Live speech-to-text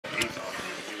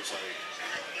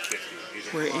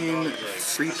We're in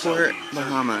Freeport,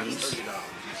 Bahamas.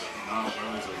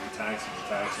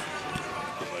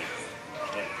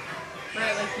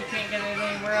 Right, like you can't get it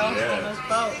anywhere else on this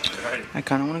boat. Right. I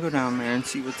kind of want to go down there and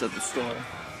see what's at the store.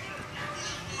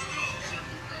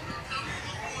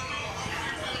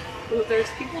 Ooh, there's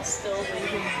people still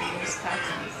leaving in those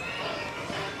taxis.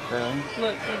 Really?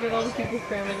 Look at all the people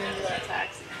cramming into that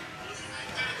taxi.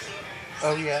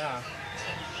 Oh yeah.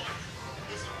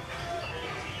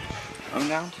 I'm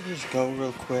down to just go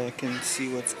real quick and see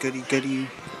what's goody goody.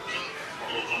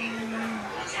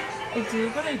 I do,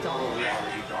 but I don't.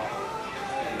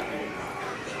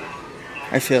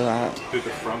 I feel that. Dude, the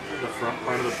front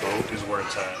part of the boat is where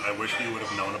it's at. I wish we would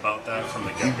have known about that from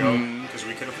the get-go, because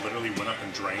we could have literally went up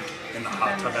and drank in the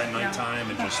hot tub at nighttime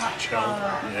and just chilled.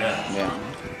 Yeah.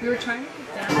 We were trying to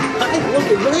get down. Look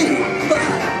at me!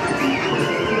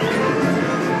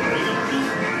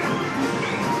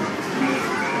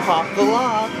 Pop the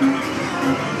lock.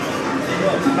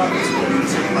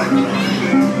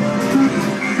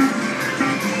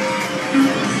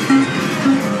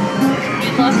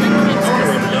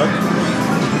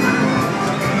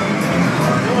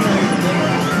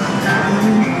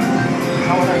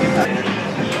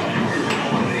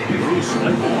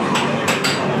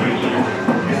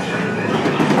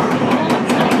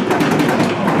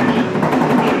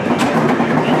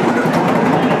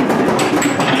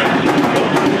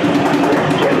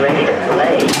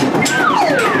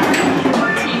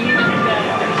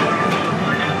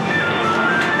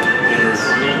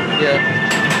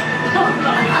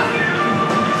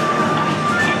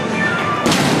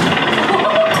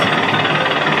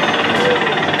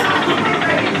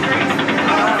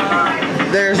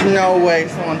 There's no way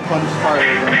someone punched harder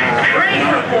than that. Great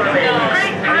performance,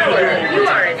 great power. You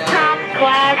are a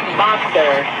top-class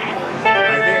boxer.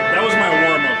 That was my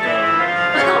warm-up, though.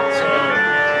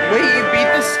 Wait, you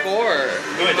beat the score.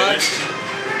 No, I didn't.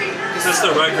 Since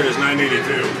the record is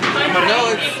 982.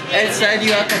 No, it said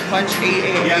you have to punch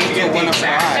 888 to win a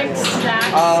prize.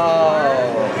 Exactly.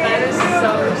 Oh. That is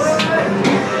so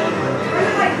stupid.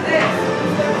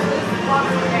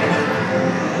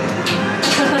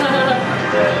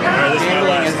 Alright, this is my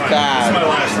last time. This is my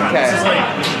last time. Okay. This is like,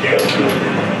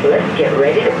 Let's get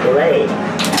ready to play.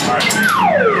 alright.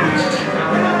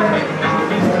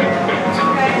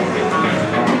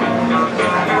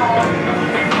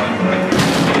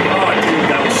 Oh, dude,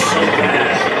 that was so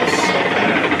bad.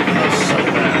 That was so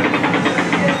bad.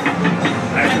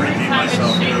 I have to redeem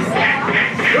myself, dude.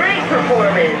 Great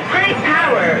performance, great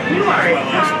power. You are a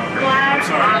top-class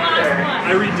boxer.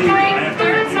 I redeemed it. I have to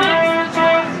redeem it.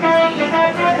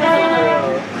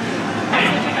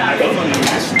 I fucking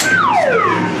missed it.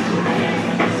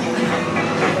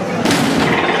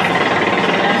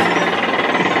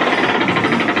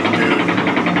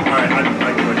 Alright, I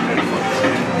quit this.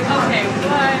 Okay,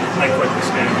 what? I quit this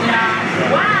game.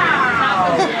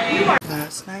 Wow.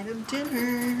 Last night of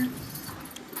dinner.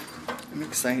 I'm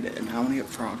excited. I want to get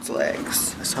frog's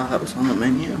legs. I saw that was on the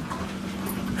menu.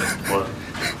 What?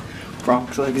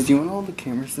 Frog's legs. Do you want to hold the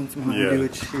camera since I'm going to do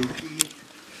it shaky?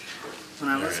 When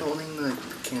I was holding the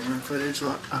camera footage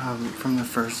from the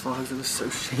first vlogs, it was so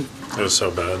shaky. It was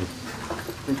so bad.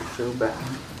 It's so bad.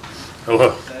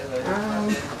 Hello.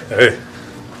 Hey.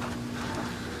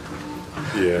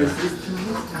 Yeah. This is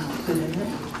Tina's outfit.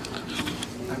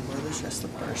 I wore this just the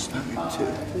first time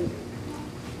too.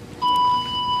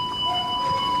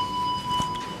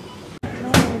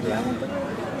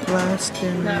 Last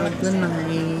dinner of the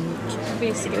night. Be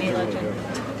a skinny legend.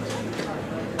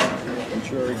 Did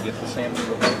you already get the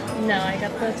salmon? No, I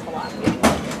got the tilapia.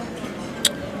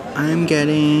 I'm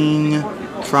getting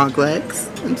frog legs.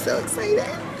 I'm so excited.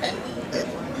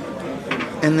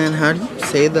 And then how do you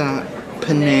say that?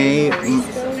 Penne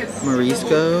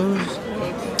Moriscos.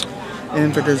 And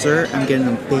then for dessert, I'm getting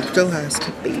a baked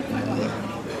Alaska baby.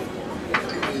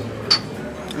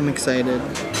 I'm excited.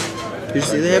 Did you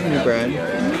see they have new bread?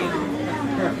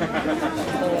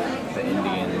 The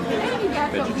Indian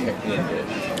vegetarian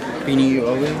dish. Beanie, you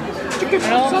owe him?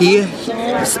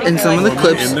 In some of the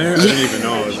clips, In there? I didn't even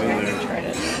know I was in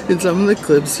there. in some of the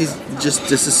clips, he's just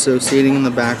disassociating in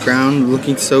the background,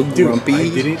 looking so grumpy. I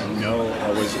didn't know I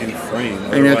was in frame.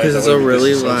 I know, because it's a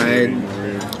really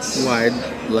Disassociating. wide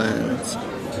lens.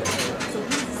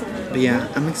 But yeah,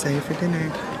 I'm excited for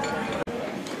dinner.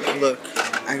 Look,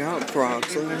 I got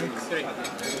frog's legs,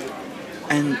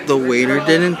 and the waiter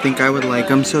didn't think I would like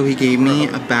them, so he gave me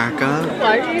a backup.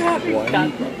 Why do you have your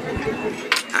gun?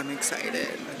 I'm excited.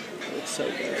 It's so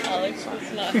good. Alex,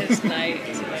 it's not his night.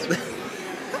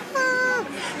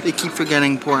 They keep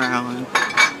forgetting poor Alan.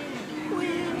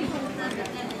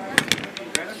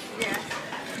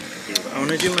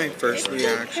 to do my first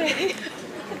reaction.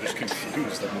 I'm just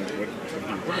confused. I'm like,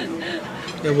 what are you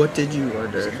ordering? Yeah, what did you Is it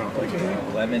order?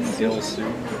 complicated? Lemon dill soup.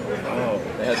 Oh,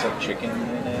 It has like chicken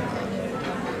in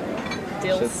it.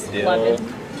 Dill, Just dill,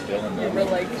 lemon. dill and You were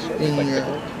lemon. like,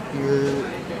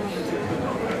 Yeah.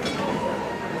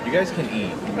 You guys can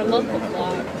eat. I love the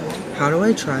vlog. How do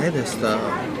I try this though?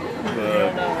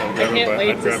 I can't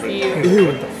wait to see you.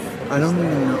 Ew. I don't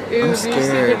even know. Ew, I'm do you see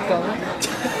scared. the gum?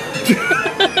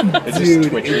 It just dude,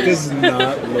 twitches. it does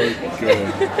not look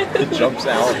good. It jumps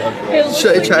out of It the... looks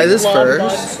Should I like try this blob first?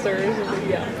 monsters.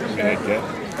 Yeah. Okay, get.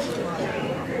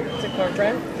 Is it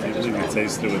cornbread? I believe you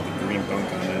tasted it with the green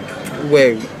dunk on it.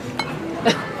 Wait,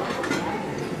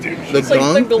 Dude, the It's like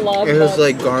the gunk? glob It was bun.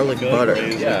 like garlic butter.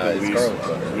 Yeah, it's garlic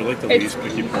butter. You're like the It's- least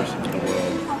picky person in the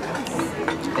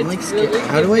world. I'm like It's scared. really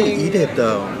How do I giving- eat it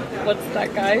though? What's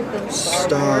that guy from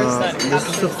Star Wars? Stop. That This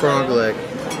is the Captain frog Sam? leg.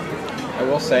 I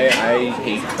will say I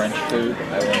hate French food.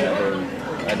 I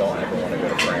don't ever want to go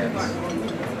to France.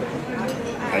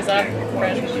 I Is that can't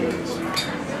watch you French? do this.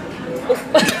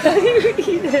 How do you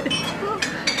eat it?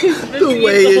 The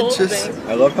way it just.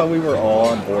 I love how we were all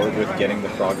on board with getting the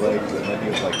frog legs, and then he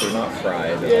was like, they're not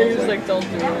fried. And Yeah, I he was was like, don't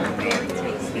do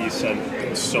it. He said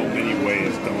in so many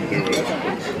ways, don't do it.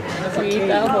 Can we eat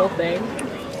that whole thing?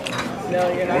 No,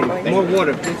 you're not going to. More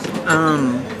water, please.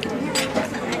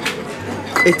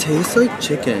 It tastes like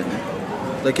chicken.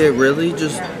 Like it really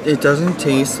just. It doesn't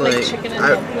taste Like like. chicken and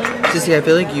dumplings? Sissy, I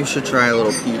feel like you should try a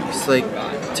little piece. Like,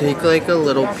 take like a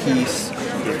little piece.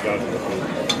 Good God, the food.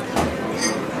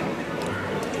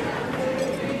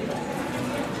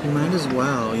 You might as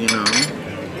well, you know.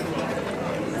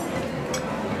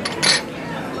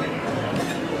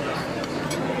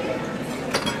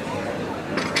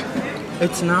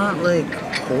 It's not like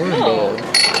horrible.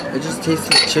 It just tastes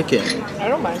like chicken. I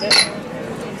don't mind it.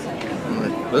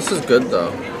 Like, this is good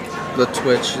though. The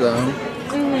Twitch though.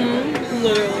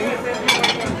 Literally.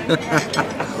 I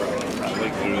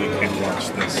like literally can't watch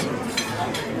this.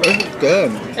 This is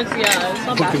good. It's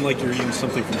not Looking bad. like you're eating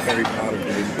something from Harry Potter,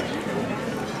 dude.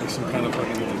 Like some kind of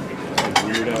fucking like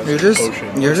weird ass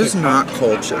potion. You're It's just like- not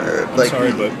cultured. I'm Like,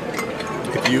 sorry, but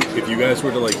if you guys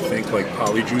were to like think like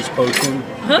polyjuice potion,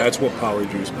 that's what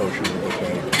polyjuice potion would look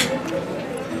like.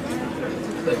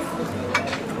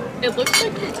 It looks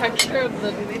like the texture of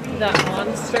that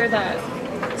monster that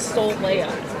stole Leia.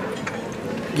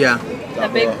 yeah.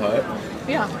 That big. Hut.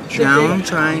 Yeah. Now I'm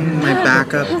trying my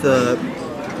backup the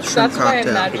shrimp That's why I cocktail.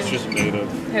 imagine It's just made of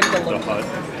him to the look. hut.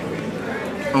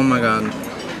 Oh my god.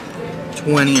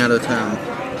 20 out of 10.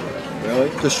 Really?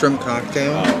 The shrimp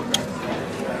cocktail. Oh.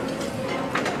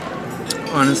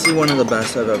 Honestly, one of the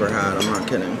best I've ever had. I'm not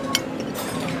kidding.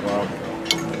 Wow.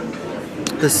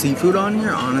 The seafood on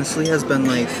here honestly has been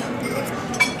like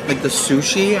the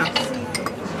sushi.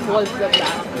 Was the best.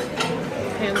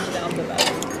 Hands down the best.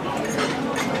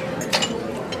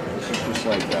 This is just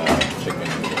like chicken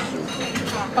noodle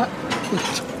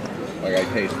soup. Like it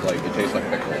tastes like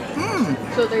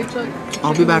pickles. So they took.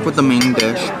 I'll be back with the main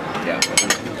dish. Yeah.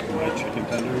 My chicken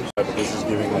tenders. But this is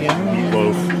giving like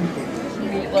meatloaf.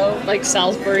 Meatloaf, like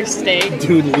Salisbury steak.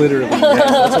 Dude, literally. Yes,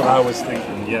 that's what I was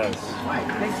thinking. Yes.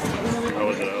 How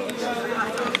was it, Alex?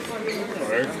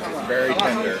 Hard? Very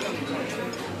tender.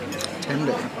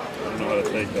 Tender. I don't know how to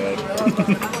take that.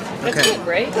 It's Okay. good,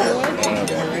 right?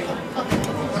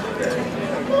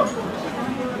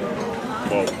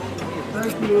 Well,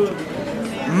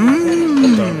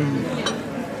 Mmm.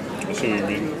 I see what you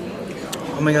mean.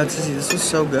 Oh my god, Sissy, this was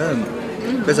so good.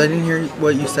 Because I didn't hear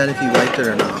what you said if you liked it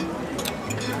or not.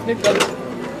 It's good.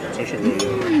 It's actually really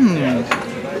good. Yeah.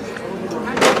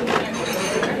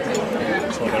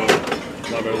 It's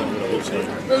not better than what it looks like.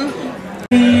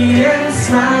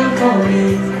 Smile for me.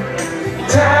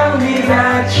 Tell me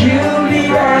that you'll be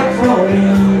back for me.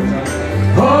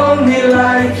 Hold me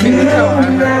like you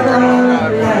never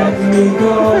let me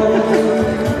go.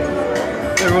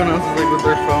 Everyone else is like with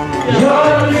their phone.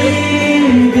 You're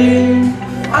leaving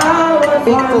our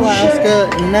Big function. Alaska,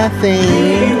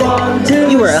 nothing. Want to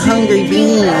You were a hungry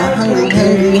bean.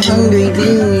 Hungry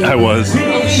bean. I was.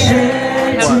 let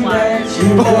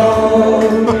you go.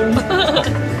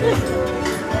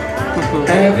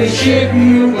 Every ship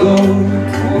you go,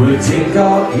 we'll think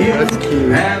of you. That's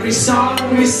cute. Every song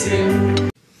we sing.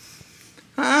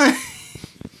 Hi.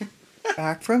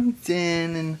 Back from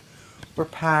Din and we're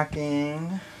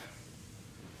packing.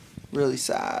 Really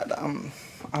sad.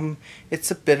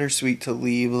 It's a bittersweet to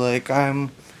leave. Like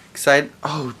I'm excited.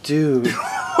 Oh, dude.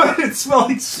 Why did it smell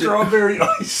like strawberry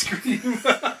ice cream?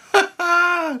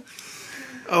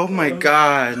 Oh my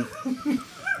god.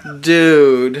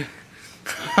 Dude.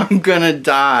 I'm gonna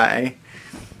die.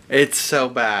 It's so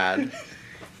bad.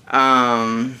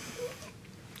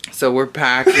 So we're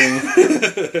packing.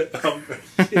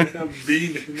 I'm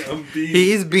beaning.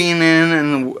 He's beaning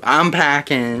and I'm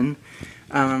packing.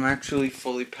 I'm actually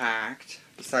fully packed,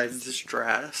 besides this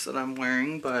dress that I'm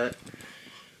wearing, but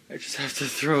I just have to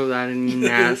throw that in, you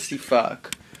nasty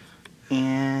fuck.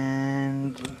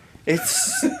 And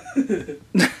it's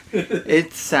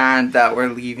it's sad that we're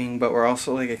leaving, but we're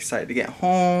also like excited to get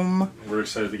home. We're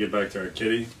excited to get back to our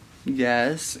kitty.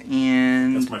 Yes,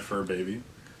 and That's my fur baby.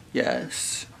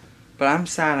 yes. But I'm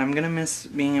sad. I'm gonna miss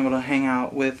being able to hang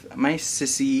out with my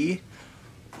sissy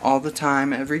all the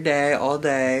time, every day, all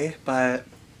day. But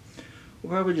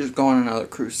we'll probably just go on another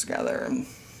cruise together, and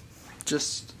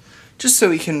just so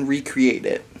we can recreate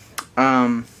it.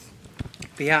 But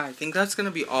yeah, I think that's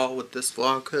gonna be all with this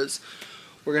vlog, because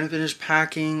we're gonna finish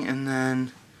packing and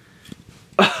then.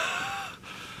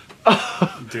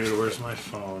 Dude, where's my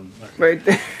phone? Okay. Right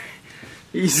there.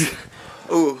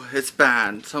 Oh, it's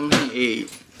bad. Something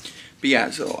ate. But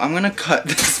yeah, so I'm gonna cut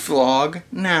this vlog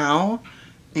now,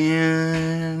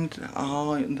 and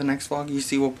the next vlog you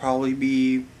see will probably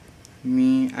be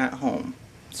me at home.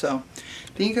 So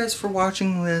thank you guys for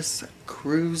watching this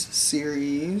cruise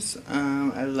series.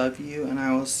 I love you, and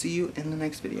I will see you in the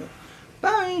next video.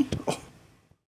 Bye. Oh.